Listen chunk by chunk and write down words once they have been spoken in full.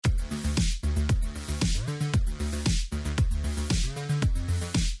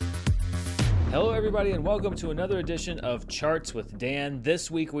Hello, everybody, and welcome to another edition of Charts with Dan.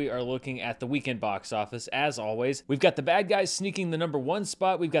 This week, we are looking at the weekend box office. As always, we've got The Bad Guys sneaking the number 1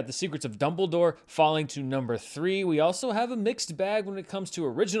 spot. We've got The Secrets of Dumbledore falling to number 3. We also have a mixed bag when it comes to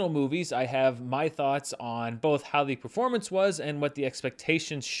original movies. I have my thoughts on both how the performance was and what the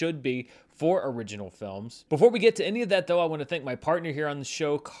expectations should be for original films. Before we get to any of that, though, I want to thank my partner here on the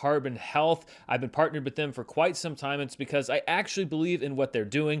show, Carbon Health. I've been partnered with them for quite some time. It's because I actually believe in what they're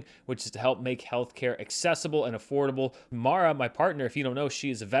doing, which is to help make healthcare accessible and affordable. Mara, my partner, if you don't know,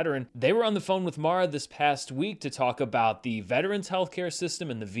 she is a veteran. They were on the phone with Mara this past week to talk about the veterans healthcare system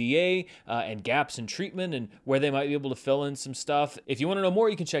and the VA and gaps in treatment and where they might be able to fill in some stuff. If you want to know more,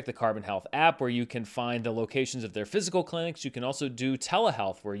 you can check the Carbon Health app where you can find the locations of their physical clinics. You can also do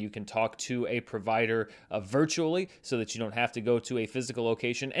telehealth where you can talk to a provider virtually so that you don't have to go to a physical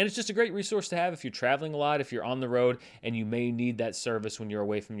location. And it's just a great resource to have if you're traveling a lot, if you're on the road, and you may need that service when you're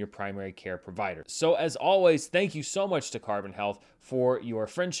away from your primary care provider. So as always, thank you so much to Carbon Health for your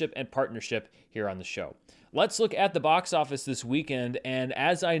friendship and partnership here on the show. Let's look at the box office this weekend, and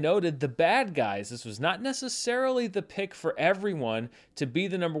as I noted, The Bad Guys, this was not necessarily the pick for everyone to be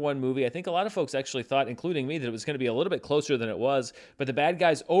the number 1 movie. I think a lot of folks actually thought, including me, that it was going to be a little bit closer than it was, but The Bad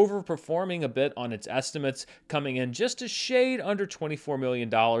Guys overperforming a bit on its estimates, coming in just a shade under $24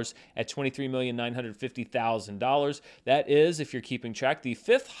 million at $23,950,000. That is, if you're keeping track, the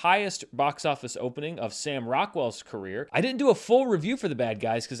 5th highest box office opening of Sam Rockwell's career. I didn't do a full review for The Bad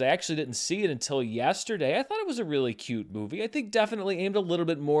Guys because I actually didn't see it until yesterday. I thought it was a really cute movie. I think definitely aimed a little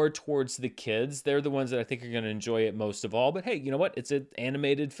bit more towards the kids. They're the ones that I think are going to enjoy it most of all. But hey, you know what? It's an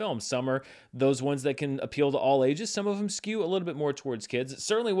animated film. Some are those ones that can appeal to all ages. Some of them skew a little bit more towards kids. It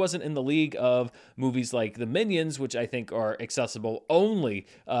certainly wasn't in the league of movies like The Minions, which I think are accessible only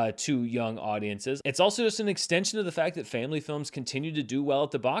to young audiences. It's also just an extension of the fact that family films continue to do well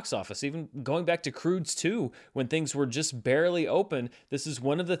at the box office. Even going back to Croods 2, when things were just barely open, this is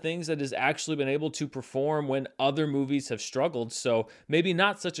one of the things that has actually been able to perform when other movies have struggled. So maybe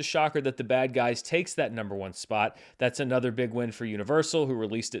not such a shocker that The Bad Guys takes that number 1 spot. That's another big win for Universal, who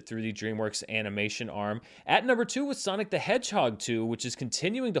released it through the DreamWorks animation arm. At number 2 was Sonic the Hedgehog 2, which is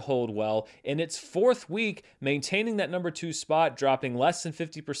continuing to hold well in its 4th week, maintaining that number 2 spot, dropping less than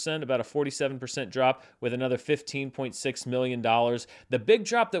 50%, about a 47% drop, with another $15.6 million. The big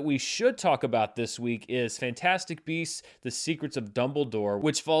drop that we should talk about this week is Fantastic Beasts: The Secrets of Dumbledore,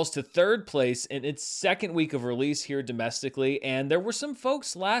 which falls to 3rd place in its 2nd week of release here domestically. And there were some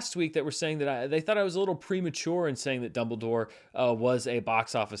folks last week that were saying that they thought I was a little premature in saying that Dumbledore was a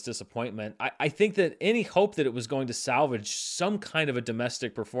box office disappointment. I think that any hope that it was going to salvage some kind of a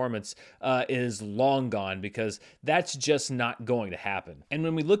domestic performance is long gone, because that's just not going to happen. And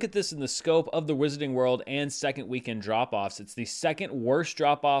when we look at this in the scope of the Wizarding World and second weekend drop-offs, it's the 2nd worst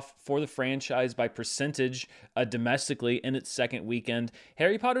drop-off for the franchise by percentage domestically in its 2nd weekend.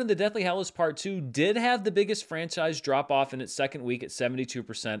 Harry Potter and the Deathly Hallows Part 2 did have the biggest franchise drop-off in its 2nd week at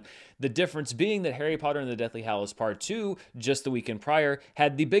 72%. The difference being that Harry Potter and the Deathly Hallows Part 2, just the weekend prior,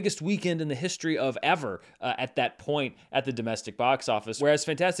 had the biggest weekend in the history of ever at that point at the domestic box office, whereas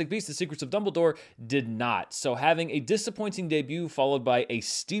Fantastic Beasts: The Secrets of Dumbledore did not. So having a disappointing debut followed by a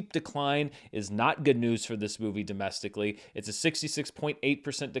steep decline is not good news for this movie domestically. It's a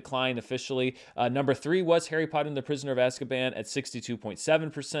 66.8% decline officially. Number 3 was Harry Potter and the Prisoner of Azkaban at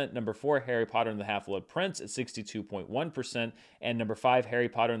 62.7%. Number 4, Harry Potter and the Half-Blood Prince at 62.1%, and number 5, Harry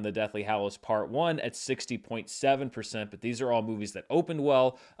Potter and the Deathly Hallows Part 1 at 60.7%. But these are all movies that opened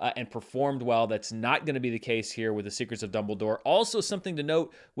well and performed well. That's not going to be the case here with The Secrets of Dumbledore. Also, something to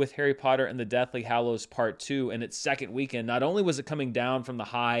note with Harry Potter and the Deathly Hallows Part 2 in its 2nd weekend, not only was it coming down from the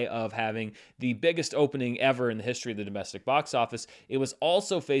high of having the biggest opening ever in the history of the domestic box office, it was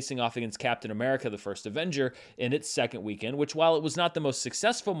also facing off against Captain America: The First Avenger in its 2nd weekend, which, while it was not the most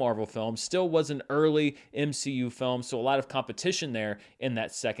successful Marvel film, still was an early MCU film, so a lot of competition there in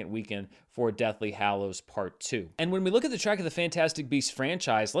that 2nd weekend for Deathly Hallows Part 2. And when we look at the track of the Fantastic Beasts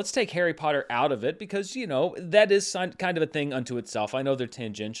franchise, let's take Harry Potter out of it because, you know, that is kind of a thing unto itself. I know they're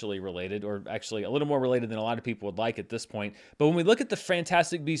tangentially related, or actually a little more related than a lot of people would like at this point. But when we look at the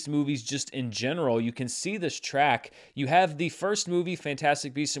Fantastic Beasts movies just in general, you can see this track. You have the first movie,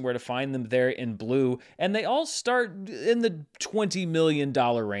 Fantastic Beasts and Where to Find Them, there in blue, and they all start in the $20 million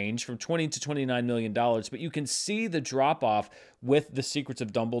range, from $20 to $29 million. But you can see the drop-off with The Secrets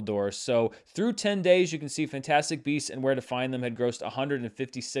of Dumbledore. So through 10 days, you can see Fantastic Beasts and Where to Find Them had grossed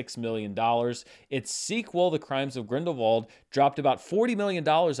 $156 million. Its sequel, The Crimes of Grindelwald, dropped about $40 million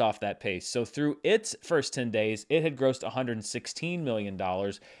off that pace. So through its first 10 days, it had grossed $116 million.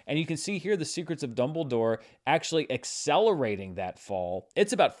 And you can see here The Secrets of Dumbledore actually accelerating that fall.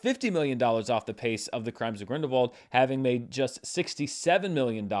 It's about $50 million off the pace of The Crimes of Grindelwald, having made just $67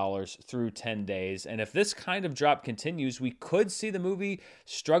 million through 10 days. And if this kind of drop continues, we could see the movie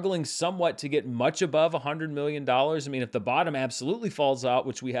struggling somewhat to get much above $100 million. I mean, if the bottom absolutely falls out,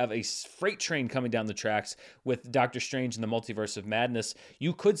 which we have a freight train coming down the tracks with Doctor Strange and the Multiverse of Madness,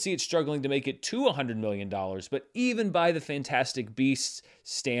 you could see it struggling to make it to $100 million. But even by the Fantastic Beasts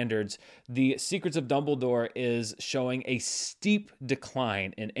standards, The Secrets of Dumbledore is showing a steep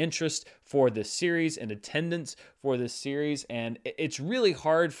decline in interest for this series and attendance for this series. And it's really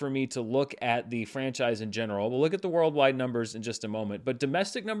hard for me to look at the franchise in general. We'll look at the worldwide numbers in just a moment, but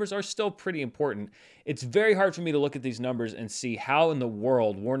domestic numbers are still pretty important. It's very hard for me to look at these numbers and see how in the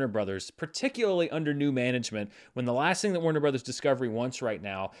world Warner Brothers, particularly under new management, when the last thing that Warner Brothers Discovery wants right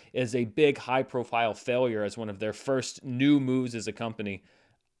now is a big high-profile failure as one of their first new moves as a company.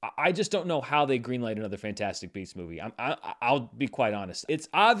 I just don't know how they greenlight another Fantastic Beasts movie. I'll be quite honest. It's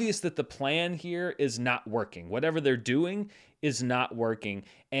obvious that the plan here is not working. Whatever they're doing is not working.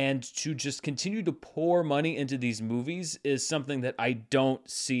 And to just continue to pour money into these movies is something that I don't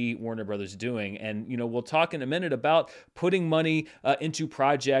see Warner Brothers doing. And, we'll talk in a minute about putting money into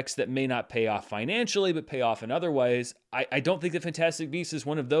projects that may not pay off financially, but pay off in other ways. I don't think that Fantastic Beasts is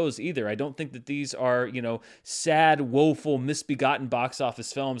one of those either. I don't think that these are, sad, woeful, misbegotten box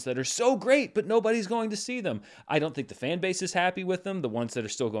office films that are so great, but nobody's going to see them. I don't think the fan base is happy with them, the ones that are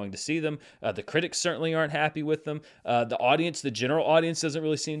still going to see them. The critics certainly aren't happy with them. The audience, the general audience, doesn't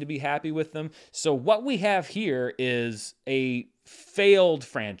really seem to be happy with them. So what we have here is a failed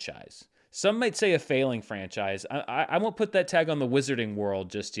franchise. Some might say a failing franchise. I won't put that tag on the Wizarding World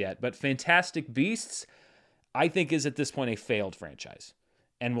just yet, but Fantastic Beasts, I think, is at this point a failed franchise.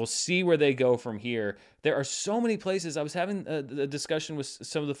 And we'll see where they go from here. There are so many places. I was having a discussion with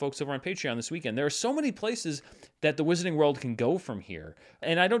some of the folks over on Patreon this weekend. There are so many places that the Wizarding World can go from here.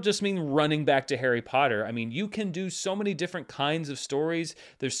 And I don't just mean running back to Harry Potter. I mean, you can do so many different kinds of stories.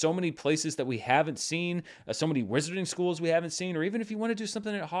 There's so many places that we haven't seen, so many wizarding schools we haven't seen, or even if you want to do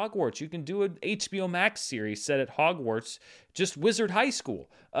something at Hogwarts, you can do an HBO Max series set at Hogwarts, just Wizard High School.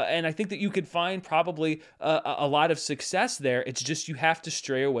 And I think that you could find probably a lot of success there. It's just you have to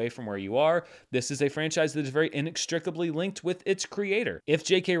stray away from where you are. This is a franchise that is very inextricably linked with its creator. If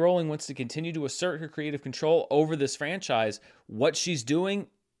J.K. Rowling wants to continue to assert her creative control over this franchise, what she's doing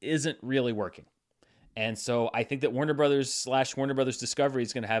isn't really working. And so I think that Warner Brothers / Warner Brothers Discovery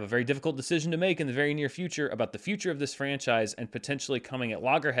is going to have a very difficult decision to make in the very near future about the future of this franchise and potentially coming at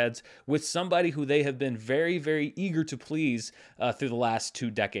loggerheads with somebody who they have been very, very eager to please through the last 2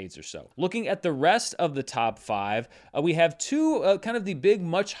 decades or so. Looking at the rest of the top 5, we have 2 kind of the big,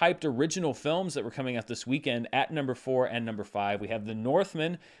 much hyped original films that were coming out this weekend at number 4 and number 5. We have The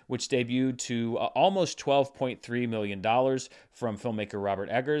Northman, which debuted to almost $12.3 million from filmmaker Robert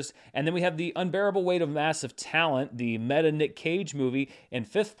Eggers. And then we have The Unbearable Weight of Massive Talent, the meta Nick Cage movie, in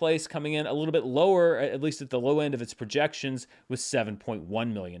 5th place, coming in a little bit lower, at least at the low end of its projections, with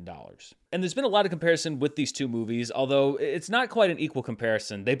 $7.1 million. And there's been a lot of comparison with these 2 movies, although it's not quite an equal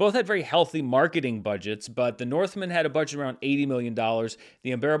comparison. They both had very healthy marketing budgets, but The Northman had a budget around $80 million.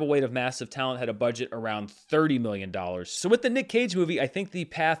 The Unbearable Weight of Massive Talent had a budget around $30 million. So with the Nick Cage movie, I think the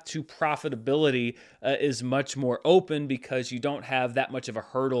path to profitability is much more open because you don't have that much of a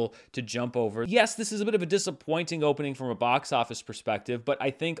hurdle to jump over. Yes, this is a bit of a disappointing opening from a box office perspective, but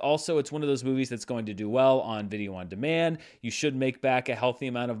I think also it's one of those movies that's going to do well on video on demand. You should make back a healthy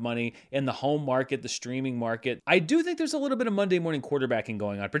amount of money in the home market, the streaming market. I do think there's a little bit of Monday morning quarterbacking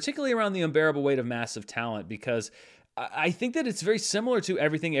going on, particularly around The Unbearable Weight of Massive Talent, because I think that it's very similar to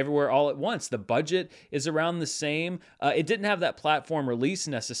Everything Everywhere All at Once. The budget is around the same. It didn't have that platform release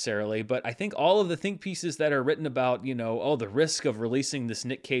necessarily, but I think all of the think pieces that are written about, the risk of releasing this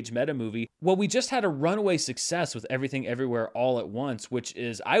Nick Cage meta movie, well, we just had a runaway success with Everything Everywhere All at Once, which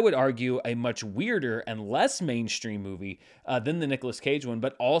is, I would argue, a much weirder and less mainstream movie than the Nicolas Cage one,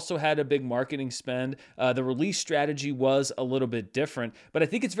 but also had a big marketing spend. The release strategy was a little bit different, but I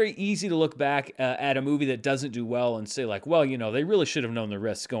think it's very easy to look back at a movie that doesn't do well and say like, well, they really should have known the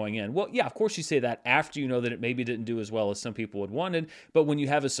risks going in. Well, yeah, of course you say that after you know that it maybe didn't do as well as some people would wanted. But when you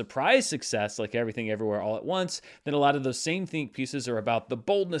have a surprise success like Everything Everywhere All at Once, then a lot of those same think pieces are about the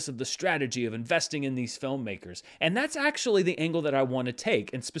boldness of the strategy of investing in these filmmakers. And that's actually the angle that I want to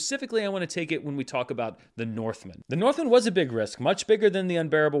take. And specifically, I want to take it when we talk about The Northman. The Northman was a big risk, much bigger than The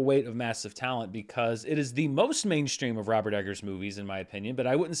Unbearable Weight of Massive Talent, because it is the most mainstream of Robert Eggers' movies, in my opinion, but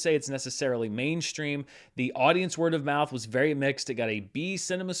I wouldn't say it's necessarily mainstream. The audience word of mouth was very mixed. It got a B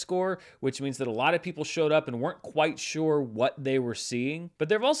cinema score, which means that a lot of people showed up and weren't quite sure what they were seeing. But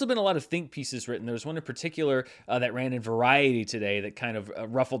there have also been a lot of think pieces written. There was one in particular that ran in Variety today that kind of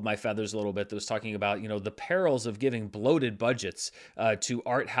ruffled my feathers a little bit, that was talking about, the perils of giving bloated budgets to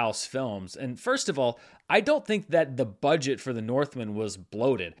art house films. And first of all, I don't think that the budget for The Northman was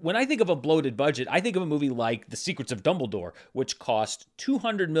bloated. When I think of a bloated budget, I think of a movie like The Secrets of Dumbledore, which cost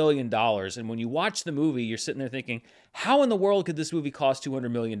 $200 million. And when you watch the movie, you're sitting there thinking, how in the world could this movie cost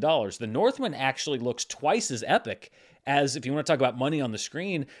 $200 million? The Northman actually looks twice as epic as, if you want to talk about money on the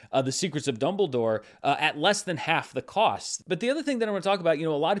screen, The Secrets of Dumbledore at less than half the cost. But the other thing that I want to talk about, a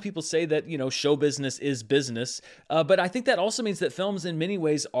lot of people say that, show business is business, but I think that also means that films in many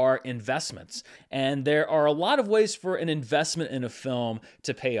ways are investments. And there are a lot of ways for an investment in a film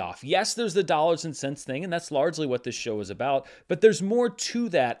to pay off. Yes, there's the dollars and cents thing, and that's largely what this show is about, but there's more to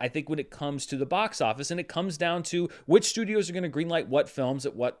that, I think, when it comes to the box office, and it comes down to which studios are going to greenlight what films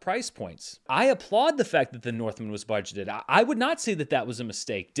at what price points. I applaud the fact that The Northman was budgeted. I would not say that that was a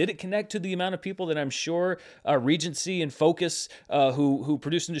mistake. Did it connect to the amount of people that I'm sure Regency and Focus, who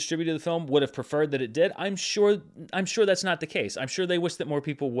produced and distributed the film, would have preferred that it did? I'm sure that's not the case. I'm sure they wish that more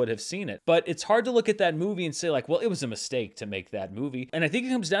people would have seen it. But it's hard to look at that movie and say like, well, it was a mistake to make that movie. And I think it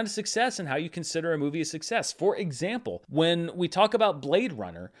comes down to success and how you consider a movie a success. For example, when we talk about Blade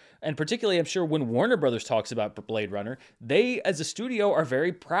Runner, and particularly I'm sure when Warner Brothers talks about Blade Runner, they as a studio are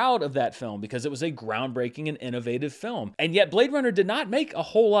very proud of that film because it was a groundbreaking and innovative film. And yet Blade Runner did not make a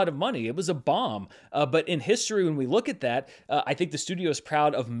whole lot of money. It was a bomb. But in history, when we look at that, I think the studio is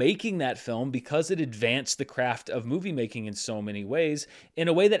proud of making that film because it advanced the craft of movie making in so many ways, in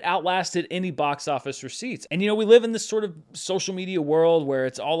a way that outlasted any box office receipts. And we live in this sort of social media world where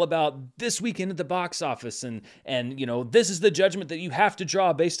it's all about this weekend at the box office and this is the judgment that you have to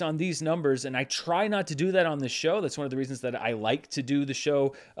draw based on these numbers. And I try not to do that on this show. That's one of the reasons that I like to do the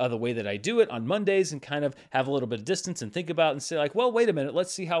show the way that I do it on Mondays, and kind of have a little bit of distance and think about and say like, well, wait a minute,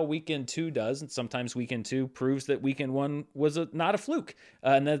 let's see how weekend 2 does. And sometimes weekend 2 proves that weekend 1 was not a fluke,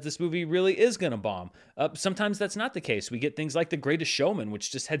 and that this movie really is going to bomb. Sometimes that's not the case. We get things like The Greatest Showman,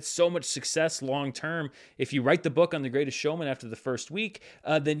 which just had so much success long term. If you write the book on The Greatest Showman after the first week,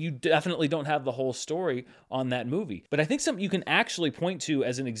 then you definitely don't have the whole story on that movie. But I think something you can actually point to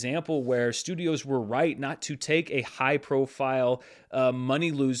as an example where studios were right not to take a high profile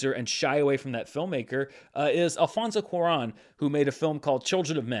money loser and shy away from that filmmaker is Alfonso Cuarón, who made a film called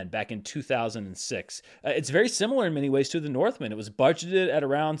Children of Men back in 2006. It's very similar in many ways to The Northman. It was budgeted at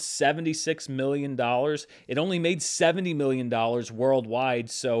around $76 million. It only made $70 million worldwide,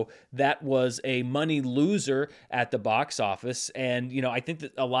 so that was a money loser at the box office. And, I think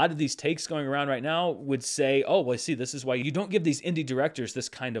that a lot of these takes going around right now would say, oh, well, see, this is why you don't give these indie directors this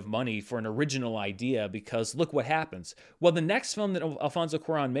kind of money for an original idea, because look what happens. Well, the next film that Alfonso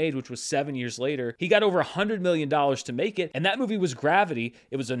Cuarón made, which was 7 years later, he got over $100 million to make it, and that movie was Gravity.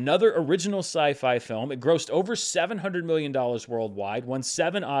 It was another original sci-fi film. It grossed over $700 million worldwide, won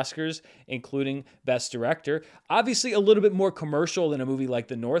 7 Oscars, including Best Director. Obviously a little bit more commercial than a movie like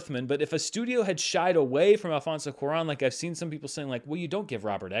The Northman, but if a studio had shied away from Alfonso Cuarón, like I've seen some people saying like, well, you don't give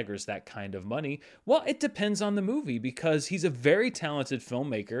Robert Eggers that kind of money. Well, it depends on the movie, because he's a very talented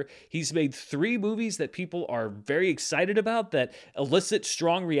filmmaker. He's made 3 movies that people are very excited about, that elicit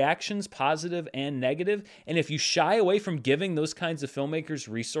strong reactions, positive and negative. And if you shy away from giving those kinds of filmmakers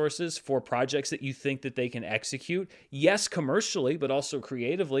resources for projects that you think that they can execute, yes, commercially, but also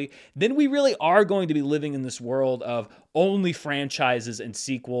creatively, then we really are going to be living in this world of only franchises and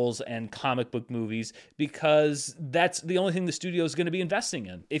sequels and comic book movies, because that's the only thing the studio is going to be investing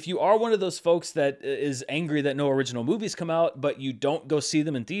in. If you are one of those folks that is angry that no original movies come out, but you don't go see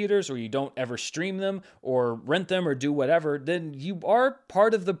them in theaters, or you don't ever stream them or rent them or do whatever, then you are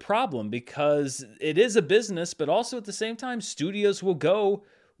part of the problem, because it is a business, but also at the same time, studios will go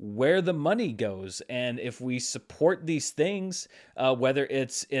where the money goes. And if we support these things, whether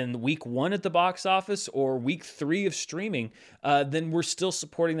it's in week 1 at the box office or week 3 of streaming, then we're still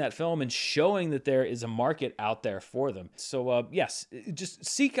supporting that film and showing that there is a market out there for them. So yes, just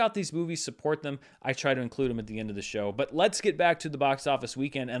seek out these movies, support them. I try to include them at the end of the show. But let's get back to the box office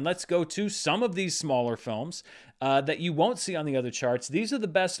weekend, and let's go to some of these smaller films that you won't see on the other charts. These are the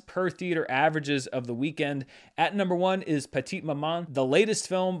best per theater averages of the weekend. At number 1 is Petite Maman, the latest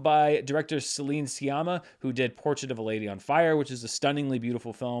film by director Celine Sciamma, who did Portrait of a Lady on Fire, which is a stunningly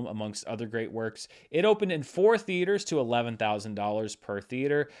beautiful film amongst other great works. It opened in 4 theaters to $11,000 per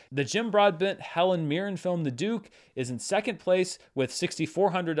theater. The Jim Broadbent Helen Mirren film The Duke is in second place with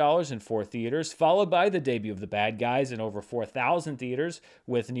 $6,400 in 4 theaters, followed by the debut of The Bad Guys in over 4,000 theaters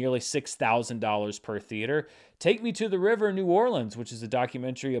with nearly $6,000 per theater. Take Me to the River, New Orleans, which is a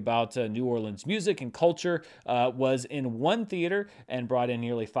documentary about New Orleans music and culture, was in 1 theater and brought in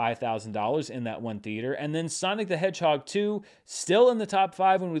nearly $5,000 in that 1 theater. And then Sonic the Hedgehog 2, still in the top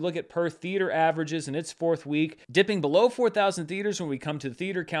 5 when we look at per theater averages in its 4th week, dipping below 4,000 theaters when we come to the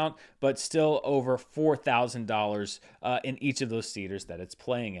theater count, but still over $4,000 in each of those theaters that it's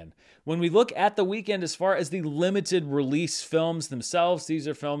playing in. When we look at the weekend as far as the limited release films themselves, these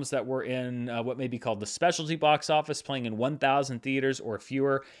are films that were in what may be called the specialty box office, playing in 1,000 theaters or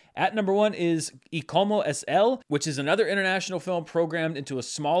fewer. At number 1 is Y Como Es Él, which is another international film programmed into a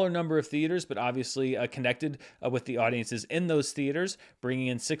smaller number of theaters, but obviously connected with the audiences in those theaters, bringing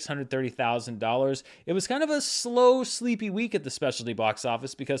in $630,000. It was kind of a slow, sleepy week at the specialty box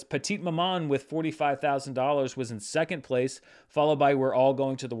office because Petite Maman with $45,000 was in second place, followed by We're All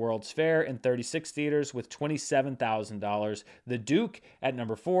Going to the World's Fair in 36 theaters with $27,000. The Duke at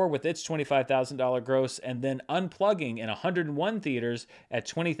number 4 with its $25,000 gross, and then Unplugging in 101 theaters at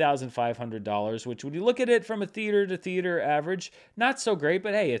 $20,500, which when you look at it from a theater to theater average, not so great,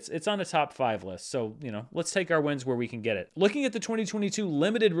 but hey, it's on a top 5 list. So, let's take our wins where we can get it. Looking at the 2022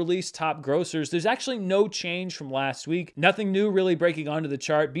 limited release top grossers, there's actually no change from last week. Nothing new really breaking onto the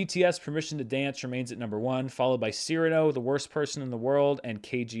chart. BTS Permission to Dance remains at number 1, followed by Cyrano, The Worst Person in the World, and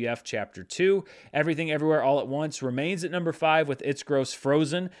KGF Chapter 2. Everything Everywhere All at Once remains at number 5 with its gross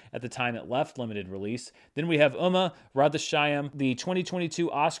frozen at the time it left limited release. Then we have Radheshyam, the 2022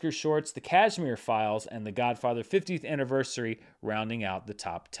 Oscar shorts, The Kashmir Files, and The Godfather 50th Anniversary rounding out the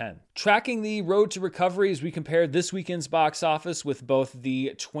top 10. Tracking the road to recovery as we compare this weekend's box office with both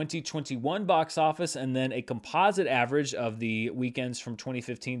the 2021 box office and then a composite average of the weekends from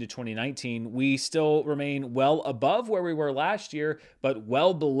 2015 to 2019, we still remain well above where we were last year, but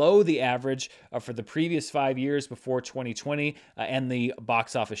well below the average for the previous 5 years before 2020 and the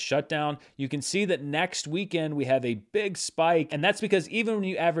box office shutdown. You can see that next weekend we have a big spike, and that's because even when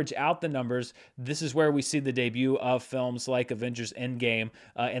you average out the numbers, this is where we see the debut of films like Avengers Endgame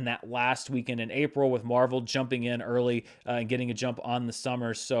in that last weekend in April, with Marvel jumping in early and getting a jump on the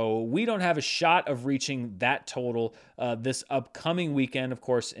summer. So we don't have a shot of reaching that total this upcoming weekend. Of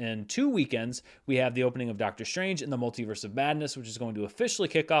course, in 2 weekends, we have the opening of Doctor Strange in the Multiverse of Madness, which is going to officially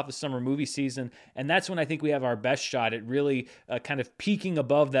kick off the summer movie season. And that's when I think we have our best shot at really kind of peaking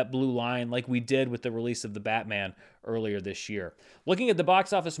above that blue line like we did with the release of The Batman earlier this year. Looking at the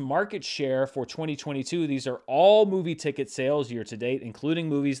box office market share for 2022, these are all movie ticket sales year to date, including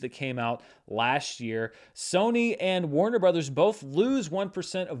movies that came out last year. Sony and Warner Brothers both lose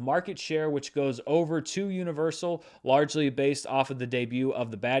 1% of market share, which goes over to Universal, largely based off of the debut of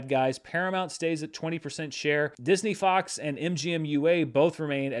The Bad Guys. Paramount stays at 20% share. Disney, Fox, and MGM UA both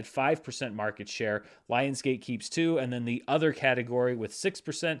remain at 5% market share. Lionsgate keeps 2%, and then the other category with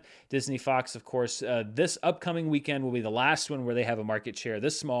 6%. Disney, Fox, of course, this upcoming weekend will be the last one where they have a market share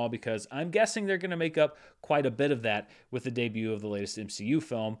this small, because I'm guessing they're going to make up quite a bit of that with the debut of the latest MCU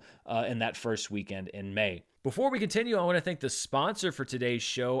film in that first weekend in May. Before we continue, I want to thank the sponsor for today's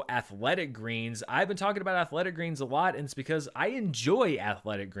show, Athletic Greens. I've been talking about Athletic Greens a lot, and it's because I enjoy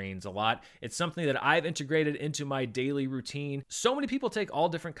Athletic Greens a lot. It's something that I've integrated into my daily routine. So many people take all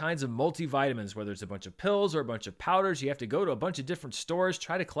different kinds of multivitamins, whether it's a bunch of pills or a bunch of powders. You have to go to a bunch of different stores,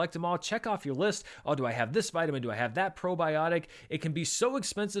 try to collect them all, check off your list. Oh, do I have this vitamin? Do I have that probiotic? It can be so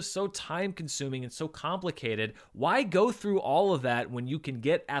expensive, so time-consuming, and so complicated. Why go through all of that when you can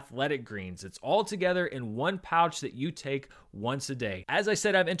get Athletic Greens? It's all together in one one pouch that you take once a day. As I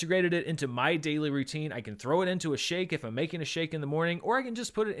said, I've integrated it into my daily routine. I can throw it into a shake if I'm making a shake in the morning, or I can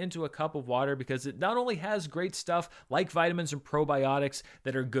just put it into a cup of water because it not only has great stuff like vitamins and probiotics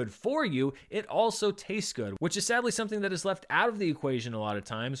that are good for you, it also tastes good, which is sadly something that is left out of the equation a lot of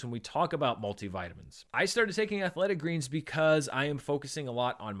times when we talk about multivitamins. I started taking Athletic Greens because I am focusing a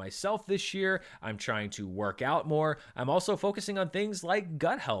lot on myself this year. I'm trying to work out more. I'm also focusing on things like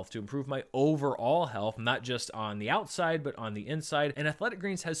gut health to improve my overall health, not just on the outside, but on the inside. And Athletic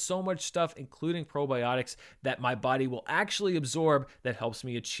Greens has so much stuff, including probiotics, that my body will actually absorb that helps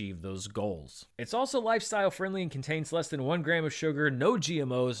me achieve those goals. It's also lifestyle friendly and contains less than 1 gram of sugar, no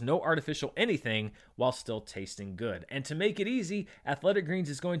GMOs, no artificial anything, while still tasting good. And to make it easy, Athletic Greens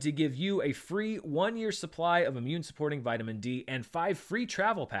is going to give you a free 1-year supply of immune-supporting vitamin D and 5 free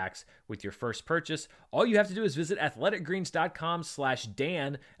travel packs with your first purchase. All you have to do is visit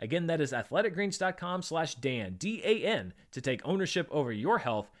athleticgreens.com/Dan. Again, that is athleticgreens.com/Dan, D-A-N, to take ownership over your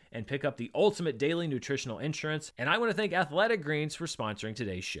health and pick up the ultimate daily nutritional insurance. And I want to thank Athletic Greens for sponsoring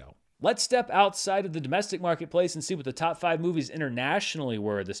today's show. Let's step outside of the domestic marketplace and see what the top 5 movies internationally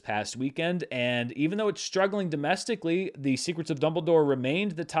were this past weekend. And even though it's struggling domestically, The Secrets of Dumbledore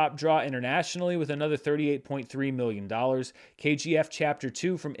remained the top draw internationally with another $38.3 million. KGF Chapter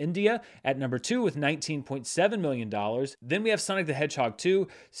 2 from India at number 2 with $19.7 million. Then we have Sonic the Hedgehog 2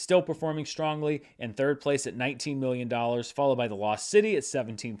 still performing strongly in third place at $19 million, followed by The Lost City at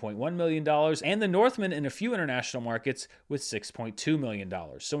 $17.1 million, and The Northman in a few international markets with $6.2 million.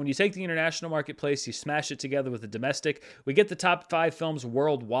 So when you take the international marketplace, you smash it together with the domestic, we get the top 5 films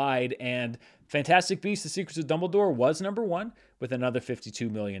worldwide, and Fantastic Beasts: The Secrets of Dumbledore was number 1 with another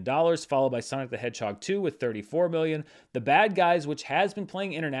 $52 million, followed by Sonic the Hedgehog 2 with $34 million. The Bad Guys, which has been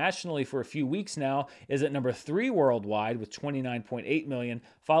playing internationally for a few weeks now, is at number 3 worldwide with $29.8 million,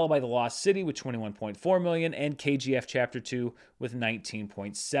 followed by The Lost City with $21.4 million, and KGF Chapter 2 with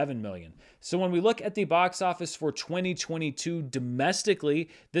 $19.7 million. So when we look at the box office for 2022 domestically,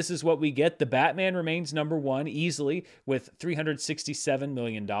 this is what we get. The Batman remains number 1 easily with $367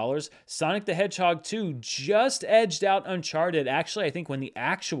 million. Sonic the Hedgehog 2 just edged out Uncharted. Actually, I think when the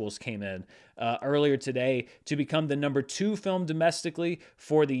actuals came in earlier today, to become the number 2 film domestically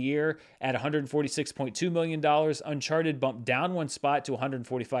for the year at $146.2 million. Uncharted bumped down 1 spot to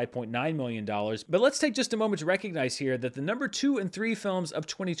 $145.9 million. But let's take just a moment to recognize here that the number 2 and 3 films of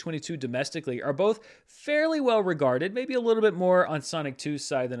 2022 domestically are both fairly well regarded, maybe a little bit more on Sonic 2's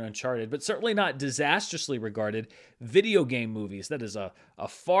side than Uncharted, but certainly not disastrously regarded video game movies. That is a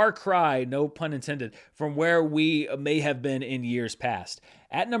far cry, no pun intended, from where we may have been in years past.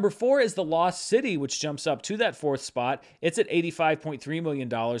 At number 4 is The Lost City, which jumps up to that 4th spot. It's at $85.3 million.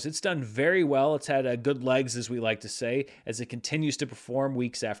 It's done very well. It's had good legs, as we like to say, as it continues to perform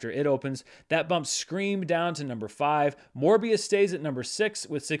weeks after it opens. That bumps Scream down to number 5. Morbius stays at number 6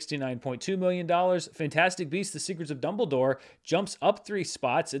 with $69.2 million. Fantastic Beasts: The Secrets of Dumbledore jumps up 3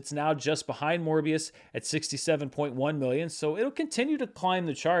 spots. It's now just behind Morbius at $67.1 million. So it'll continue to climb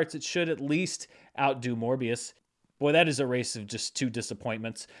the charts. It should at least outdo Morbius. Boy, that is a race of just 2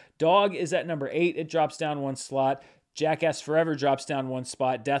 disappointments. Dog is at number 8. It drops down 1 slot. Jackass Forever drops down 1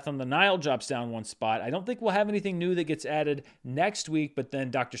 spot. Death on the Nile drops down 1 spot. I don't think we'll have anything new that gets added next week, but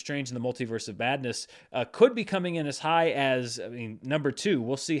then Doctor Strange and the Multiverse of Madness could be coming in as high as, number 2.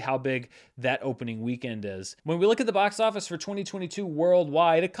 We'll see how big that opening weekend is. When we look at the box office for 2022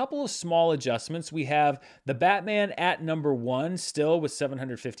 worldwide, a couple of small adjustments. We have The Batman at number 1, still with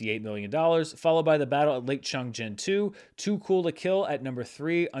 $758 million, followed by The Battle at Lake Changjin 2, Too Cool to Kill at number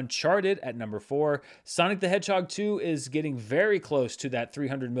 3, Uncharted at number 4, Sonic the Hedgehog 2 is getting very close to that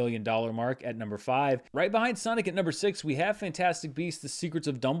 $300 million mark at number 5. Right behind Sonic at number 6, we have Fantastic Beasts: The Secrets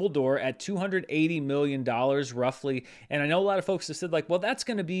of Dumbledore at $280 million roughly. And I know a lot of folks have said, well, that's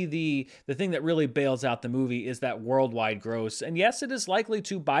going to be the thing that really bails out the movie is that worldwide gross. And yes, it is likely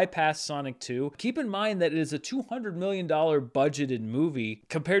to bypass Sonic 2. Keep in mind that it is a $200 million budgeted movie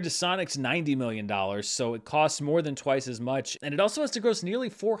compared to Sonic's $90 million. So it costs more than twice as much. And it also has to gross nearly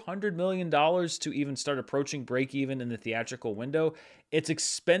 $400 million to even start approaching break even in the theatrical window. It's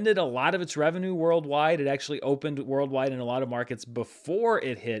expended a lot of its revenue worldwide. It actually opened worldwide in a lot of markets before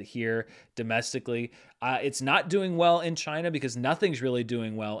it hit here domestically. It's not doing well in China because nothing's really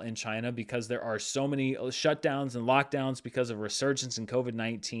doing well in China because there are so many shutdowns and lockdowns because of resurgence in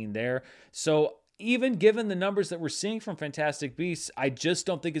COVID-19 there. So even given the numbers that we're seeing from Fantastic Beasts, I just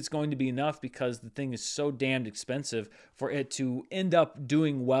don't think it's going to be enough because the thing is so damned expensive for it to end up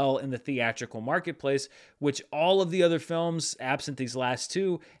doing well in the theatrical marketplace, which all of the other films, absent these last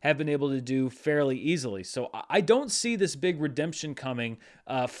two, have been able to do fairly easily. So I don't see this big redemption coming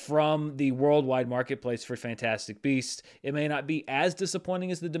from the worldwide marketplace for Fantastic Beasts. It may not be as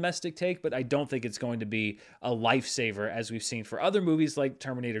disappointing as the domestic take, but I don't think it's going to be a lifesaver as we've seen for other movies like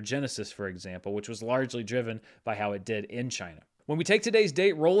Terminator Genisys, for example, which was largely driven by how it did in China. When we take today's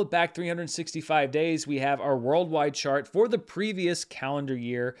date, roll it back 365 days, we have our worldwide chart for the previous calendar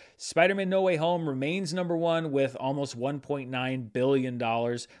year. Spider-Man No Way Home remains number one with almost $1.9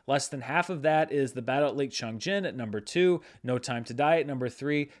 billion. Less than half of that is The Battle at Lake Changjin at number 2, No Time to Die at number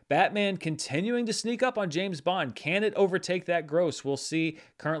 3. Batman continuing to sneak up on James Bond. Can it overtake that gross? We'll see.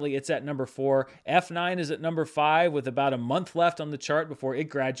 Currently, it's at number 4. F9 is at number 5 with about a month left on the chart before it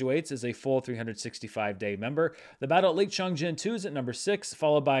graduates as a full 365-day member. The Battle at Lake Changjin 2 is at number 6,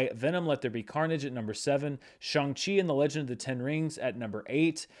 followed by Venom Let There Be Carnage at number 7, Shang-Chi and the Legend of the Ten Rings at number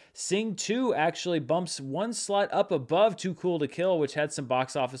 8. Sing 2 actually bumps one slot up above Too Cool to Kill, which had some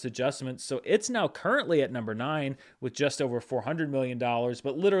box office adjustments, so it's now currently at number 9 with just over $400 million,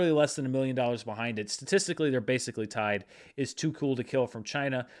 but literally less than $1 million behind it. Statistically, they're basically tied, is Too Cool to Kill from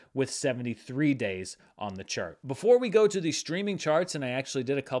China with 73 days on the chart. Before we go to the streaming charts, and I actually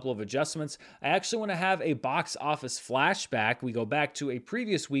did a couple of adjustments, I actually want to have a box office flashback. We go back to a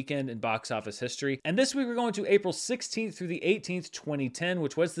previous weekend in box office history. And this week we're going to April 16th through the 18th, 2010,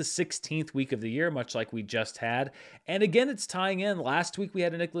 which was the 16th week of the year, much like we just had. And again, it's tying in. Last week we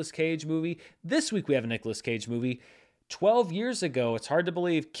had a Nicolas Cage movie. This week we have a Nicolas Cage movie. 12 years ago, it's hard to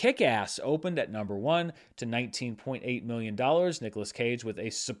believe, Kick-Ass opened at number 1 to $19.8 million. Nicolas Cage with a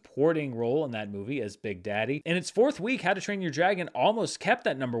supporting role in that movie as Big Daddy. In its fourth week, How to Train Your Dragon almost kept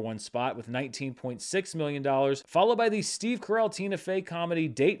that number 1 spot with $19.6 million, followed by the Steve Carell-Tina Fey comedy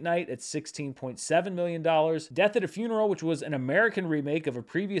Date Night at $16.7 million. Death at a Funeral, which was an American remake of a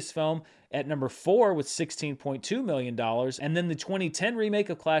previous film, at number 4 with $16.2 million. And then the 2010 remake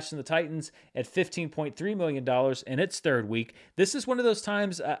of Clash of the Titans at $15.3 million in its third week. This is one of those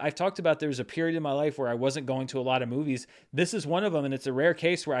times I've talked about. There was a period in my life where I wasn't going to a lot of movies. This is one of them, and it's a rare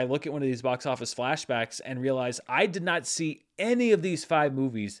case where I look at one of these box office flashbacks and realize I did not see any of these 5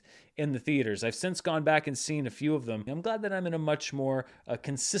 movies in the theaters. I've since gone back and seen a few of them. I'm glad that I'm in a much more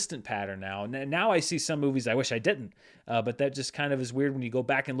consistent pattern now. Now I see some movies I wish I didn't, but that just kind of is weird when you go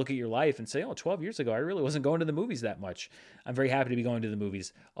back and look at your life and say, oh, 12 years ago, I really wasn't going to the movies that much. I'm very happy to be going to the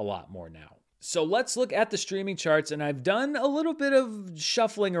movies a lot more now. So let's look at the streaming charts, and I've done a little bit of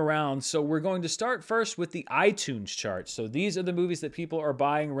shuffling around. So we're going to start first with the iTunes chart. So these are the movies that people are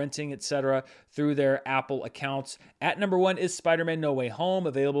buying, renting, etc. through their Apple accounts. At number 1 is Spider-Man No Way Home,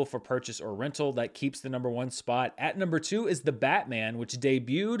 available for purchase or rental. That keeps the number 1 spot. At number 2 is The Batman, which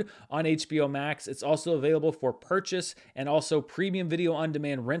debuted on HBO Max. It's also available for purchase and also premium video on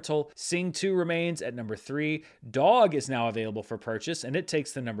demand rental. Sing 2 remains at number 3. Dog is now available for purchase, and it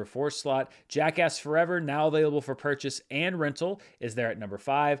takes the number 4 slot. Jackass Forever, now available for purchase and rental, is there at number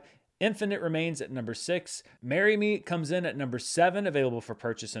 5. Infinite remains at number 6. Marry Me comes in at number 7, available for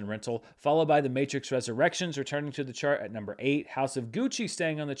purchase and rental, followed by The Matrix Resurrections returning to the chart at number 8. House of Gucci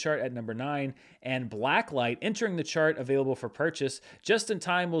staying on the chart at number 9. And Blacklight entering the chart, available for purchase. Just in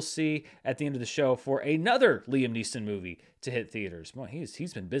time, we'll see at the end of the show for another Liam Neeson movie to hit theaters. Well,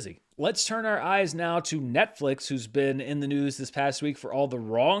 he's been busy. Let's turn our eyes now to Netflix, who's been in the news this past week for all the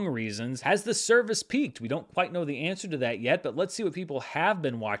wrong reasons. Has the service peaked? We don't quite know the answer to that yet, but let's see what people have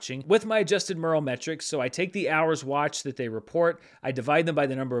been watching with my adjusted Merle metrics. So I take the hours watched that they report, I divide them by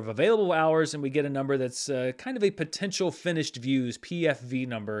the number of available hours, and we get a number that's kind of a potential finished views, PFV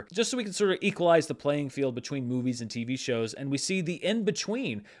number, just so we can sort of equalize the playing field between movies and TV shows. And we see the In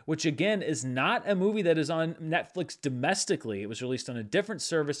Between, which again is not a movie that is on Netflix domestically. It was released on a different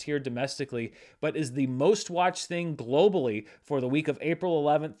service here domestically, but is the most watched thing globally for the week of April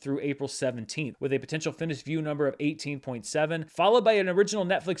 11th through April 17th, with a potential finished view number of 18.7, followed by an original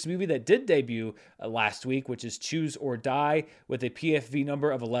Netflix movie that did debut last week, which is Choose or Die, with a PFV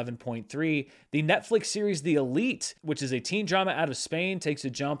number of 11.3. The Netflix series The Elite, which is a teen drama out of Spain, takes a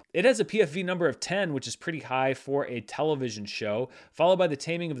jump. It has a PFV number of 10, which is pretty high for a television show, followed by The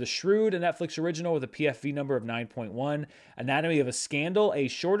Taming of the Shrew, a Netflix original with a PFV number of 9.1. Anatomy of a Scandal, a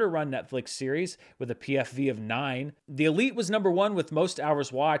shorter run Netflix series with a PFV of 9. The Elite was number 1 with most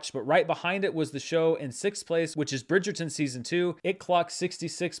hours watched, but right behind it was the show in 6th place, which is Bridgerton Season 2. It clocked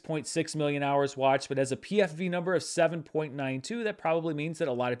 66.6 million hours watched, but has a PFV number of 7.92. That probably means that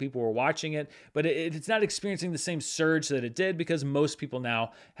a lot of people were watching it, but it's not experiencing the same surge that it did because most people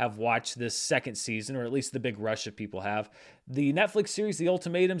now have watched this second season, or at least the big rush of people have. The Netflix series The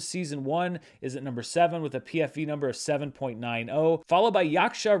Ultimatum Season 1 is at number 7 with a PFV number of 7.90, followed by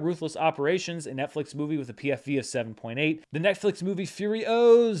Yaksha Ruthless Operations, a Netflix movie with a PFV of 7.8. The Netflix movie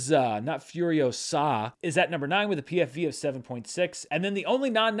Furiosa, not Furiosa, is at number 9 with a PFV of 7.6. And then the only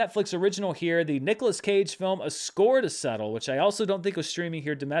non-Netflix original here, the Nicolas Cage film A Score to Settle, which I also don't think was streaming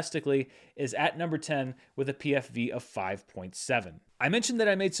here domestically, is at number 10 with a PFV of 5.7. I mentioned that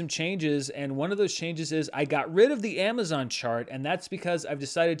I made some changes, and one of those changes is I got rid of the Amazon chart, and that's because I've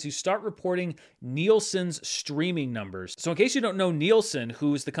decided to start reporting Nielsen's streaming numbers. So in case you don't know, Nielsen,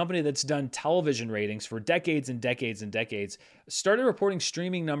 who's the company that's done television ratings for decades and decades and decades, started reporting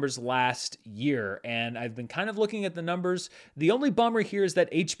streaming numbers last year, and I've been kind of looking at the numbers. The only bummer here is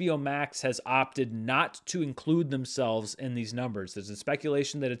that HBO Max has opted not to include themselves in these numbers. There's a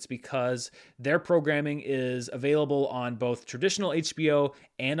speculation that it's because their programming is available on both traditional HBO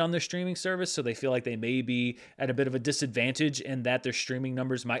and on their streaming service, so they feel like they may be at a bit of a disadvantage in that their streaming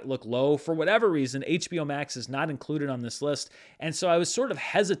numbers might look low. For whatever reason, HBO Max is not included on this list, and so I was sort of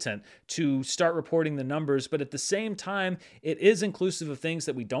hesitant to start reporting the numbers, but at the same time, it is inclusive of things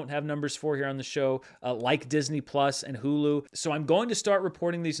that we don't have numbers for here on the show, like Disney Plus and Hulu. So I'm going to start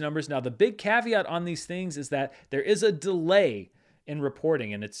reporting these numbers. Now, the big caveat on these things is that there is a delay in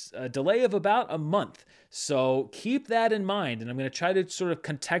reporting, and it's a delay of about a month. So keep that in mind, and I'm going to try to sort of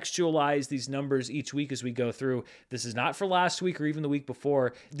contextualize these numbers each week as we go through. This is not for last week or even the week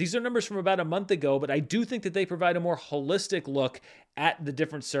before. These are numbers from about a month ago, but I do think that they provide a more holistic look at the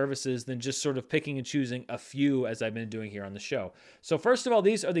different services than just sort of picking and choosing a few as I've been doing here on the show. So first of all,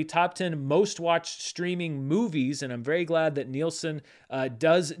 these are the top 10 most watched streaming movies, and I'm very glad that Nielsen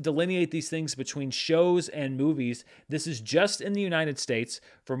does delineate these things between shows and movies. This is just in the United States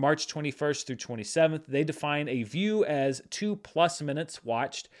for March 21st through 27th. They define a view as 2+ minutes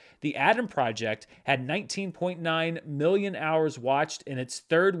watched. The Adam Project had 19.9 million hours watched in its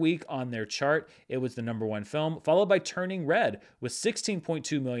third week on their chart. It was the number 1 film, followed by Turning Red with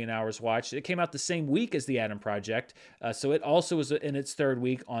 16.2 million hours watched. It came out the same week as the Adam Project, so it also was in its third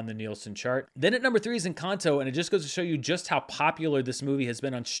week on the Nielsen chart. Then at number 3 is Encanto, and it just goes to show you just how popular this movie has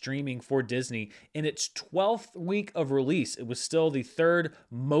been on streaming for Disney. In its 12th week of release, it was still the third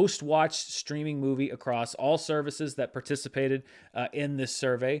most watched streaming movie across all services that participated in this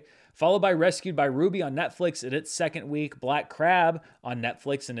survey. Followed by Rescued by Ruby on Netflix in its second week, Black Crab on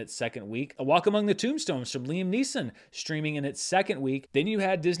Netflix in its second week, A Walk Among the Tombstones from Liam Neeson streaming in its second week. Then you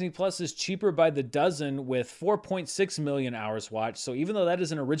had Disney Plus's Cheaper by the Dozen with 4.6 million hours watched. So even though that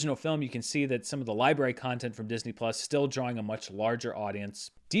is an original film, you can see that some of the library content from Disney Plus still drawing a much larger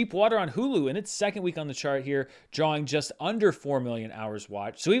audience. Deep Water on Hulu in its second week on the chart here, drawing just under 4 million hours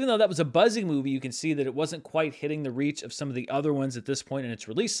watched. So even though that was a buzzing movie, you can see that it wasn't quite hitting the reach of some of the other ones at this point in its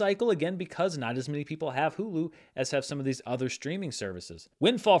release cycle, again, because not as many people have Hulu as have some of these other streaming services.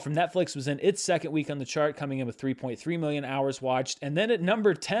 Windfall from Netflix was in its second week on the chart, coming in with 3.3 million hours watched. And then at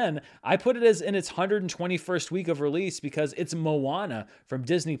number 10, I put it as in its 121st week of release because it's Moana from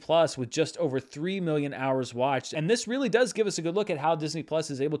Disney Plus with just over 3 million hours watched. And this really does give us a good look at how Disney Plus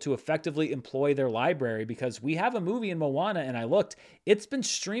is able to effectively employ their library, because we have a movie in Moana, and I looked, it's been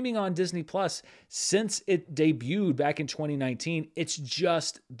streaming on Disney Plus since it debuted back in 2019. It's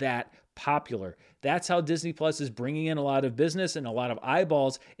just that popular. That's how Disney Plus is bringing in a lot of business and a lot of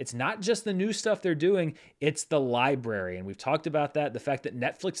eyeballs. It's not just the new stuff they're doing, it's the library. And we've talked about that, the fact that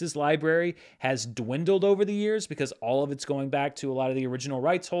Netflix's library has dwindled over the years because all of it's going back to a lot of the original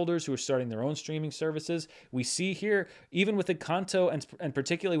rights holders who are starting their own streaming services. We see here, even with Encanto and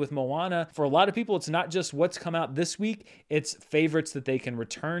particularly with Moana, for a lot of people, it's not just what's come out this week, it's favorites that they can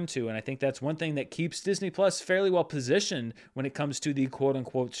return to. And I think that's one thing that keeps Disney Plus fairly well positioned when it comes to the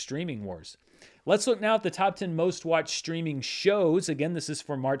quote-unquote streaming wars. Let's look now at the top 10 most watched streaming shows. Again, this is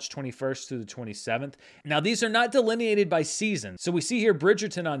for March 21st through the 27th. Now, these are not delineated by season. So we see here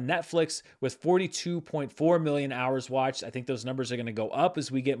Bridgerton on Netflix with 42.4 million hours watched. I think those numbers are going to go up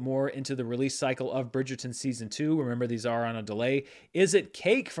as we get more into the release cycle of Bridgerton Season 2. Remember, these are on a delay. Is It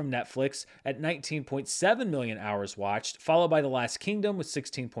Cake from Netflix at 19.7 million hours watched, followed by The Last Kingdom with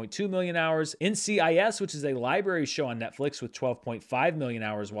 16.2 million hours. NCIS, which is a library show on Netflix with 12.5 million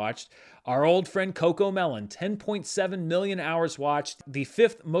hours watched. Our old friend Coco Melon, 10.7 million hours watched, the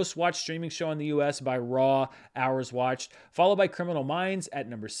 5th most watched streaming show in the US by raw hours watched, followed by Criminal Minds at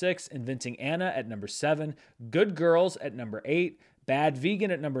number 6, Inventing Anna at number 7, Good Girls at number 8, Bad Vegan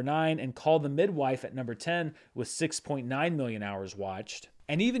at number 9, and Call the Midwife at number 10 with 6.9 million hours watched.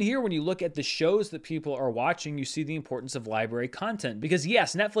 And even here, when you look at the shows that people are watching, you see the importance of library content. Because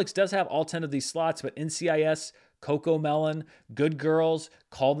yes, Netflix does have all 10 of these slots, but NCIS, Coco Melon, Good Girls,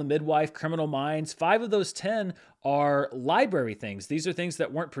 Call the Midwife, Criminal Minds, 5 of those 10 are library things. These are things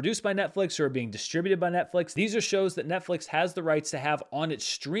that weren't produced by Netflix or are being distributed by Netflix. These are shows that Netflix has the rights to have on its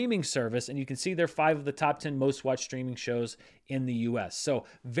streaming service, and you can see they're 5 of the top 10 most watched streaming shows in the US. So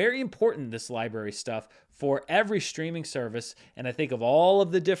very important, this library stuff, for every streaming service. And I think of all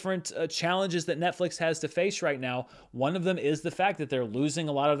of the different challenges that Netflix has to face right now, one of them is the fact that they're losing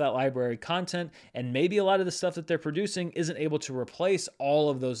a lot of that library content, and maybe a lot of the stuff that they're producing isn't able to replace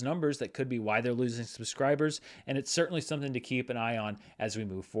all of those numbers. That could be why they're losing subscribers, and it's certainly something to keep an eye on as we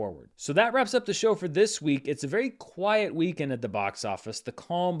move forward. So that wraps up the show for this week. It's a very quiet weekend at the box office, the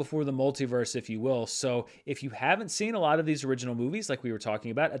calm before the multiverse, if you will. So if you haven't seen a lot of these original movies like we were talking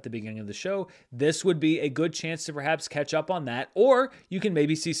about at the beginning of the show, this would be a good chance to perhaps catch up on that, or you can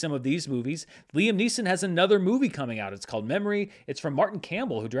maybe see some of these movies. Liam Neeson has another movie coming out. It's called Memory. It's from Martin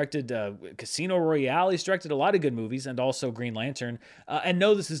Campbell, who directed Casino Royale. He's directed a lot of good movies, and also Green Lantern. And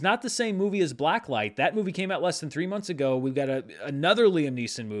no, this is not the same movie as Blacklight. That movie came out less than 3 months ago. We've got another Liam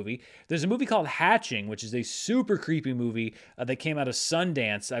Neeson movie. There's a movie called Hatching, which is a super creepy movie that came out of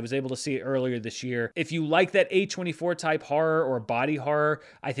Sundance. I was able to see it earlier this year. If you like that A24 type horror or body horror,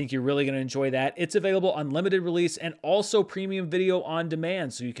 I think you're really going to enjoy that. It's available on limited release and also premium video on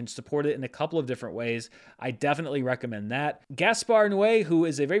demand, so you can support it in a couple of different ways. I definitely recommend that. Gaspar Noé, who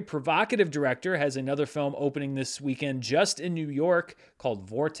is a very provocative director, has another film opening this weekend just in New York called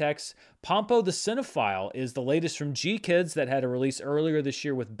Vortex. Pompo the Cinephile is the latest from G-Kids that had a release earlier this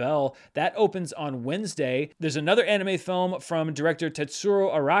year with Belle. That opens on Wednesday. There's another anime film from director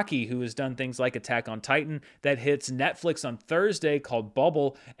Tetsuro Araki, who has done things like Attack on Titan, that hits Netflix on Thursday called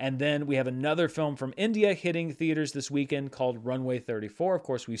Bubble. And then we have another film from India hitting theaters this weekend called Runway 34. Of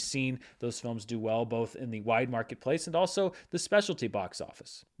course, we've seen those films do well both in the wide marketplace and also the specialty box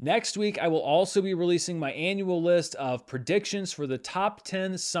office. Next week, I will also be releasing my annual list of predictions for the top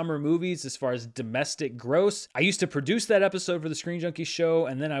 10 summer movies as far as domestic gross. I used to produce that episode for the Screen Junkie show,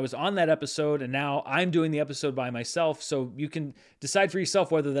 and then I was on that episode, and now I'm doing the episode by myself, so you can decide for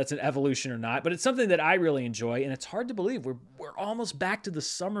yourself whether that's an evolution or not, but it's something that I really enjoy, and it's hard to believe. We're almost back to the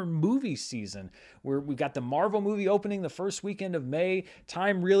summer movie season. We got the Marvel movie opening the first weekend of May.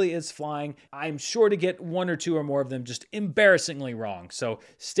 Time really is flying. I'm sure to get 1 or 2 or more of them just embarrassingly wrong, so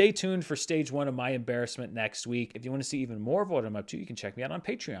stay tuned for stage 1 of my embarrassment next week. If you want to see even more of what I'm up to, you can check me out on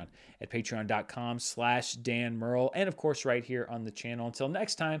Patreon at patreon.com/Dan Murrell, and of course right here on the channel. Until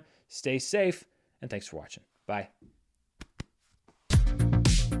next time, stay safe, and thanks for watching. Bye.